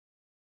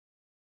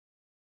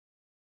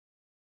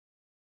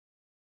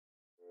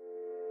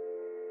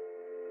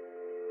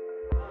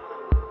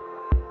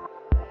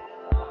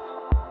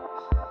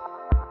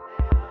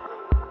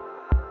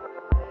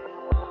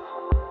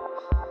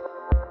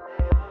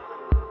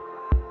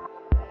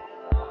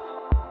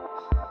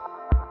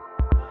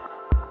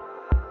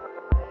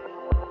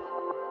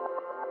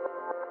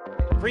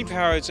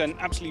Greenpower is an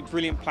absolutely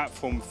brilliant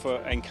platform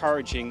for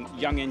encouraging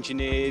young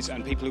engineers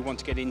and people who want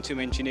to get into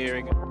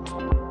engineering.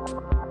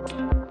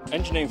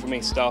 Engineering for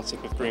me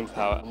started with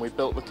Greenpower, and we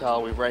built the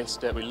car, we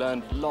raced it, we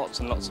learned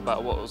lots and lots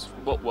about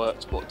what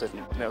worked, what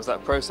didn't. And it was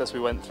that process we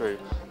went through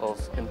of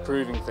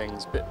improving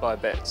things bit by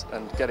bit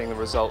and getting the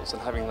results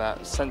and having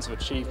that sense of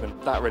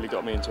achievement. That really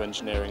got me into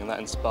engineering, and that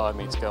inspired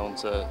me to go on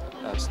to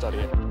study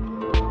it.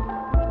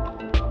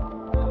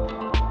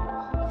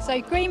 So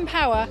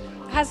Greenpower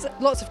has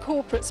lots of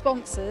corporate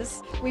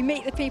sponsors. We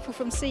meet the people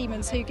from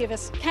Siemens who give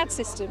us CAD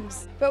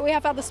systems, but we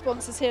have other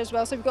sponsors here as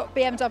well. So we've got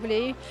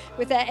BMW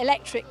with their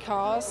electric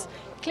cars.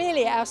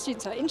 Clearly our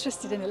students are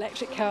interested in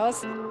electric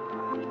cars.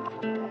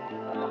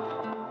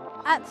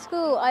 At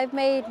school I've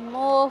made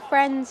more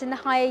friends in the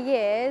higher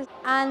years,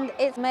 and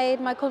it's made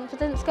my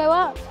confidence go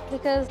up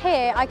because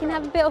here I can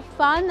have a bit of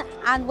fun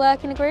and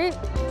work in a group.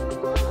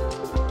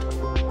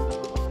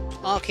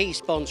 Our key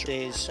sponsor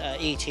is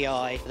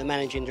ETI, the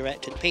managing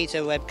director.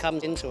 Peter Webb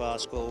comes into our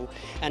school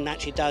and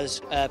actually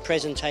does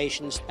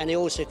presentations, and he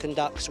also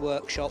conducts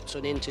workshops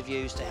and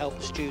interviews to help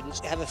the students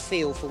have a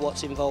feel for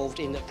what's involved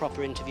in the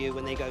proper interview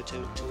when they go to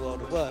the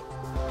world of work.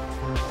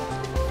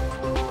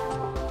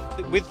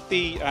 With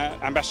the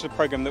ambassador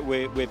program that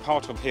we're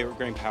part of here at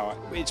Greenpower,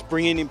 it's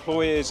bringing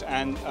employers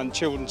and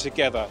children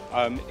together.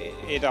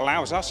 It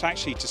allows us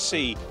actually to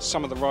see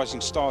some of the rising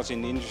stars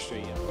in the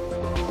industry.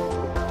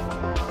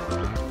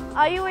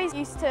 I always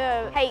used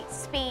to hate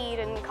speed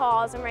and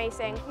cars and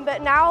racing,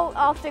 but now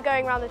after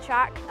going around the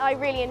track I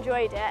really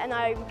enjoyed it, and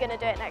I'm going to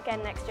do it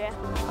again next year.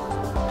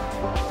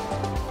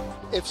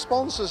 If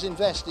sponsors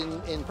invest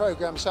in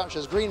programmes such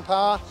as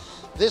Greenpower,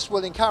 this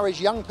will encourage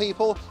young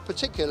people,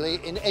 particularly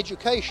in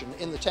education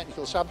in the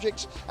technical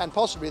subjects, and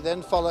possibly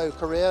then follow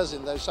careers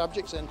in those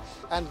subjects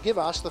and give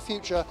us the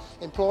future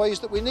employees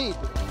that we need.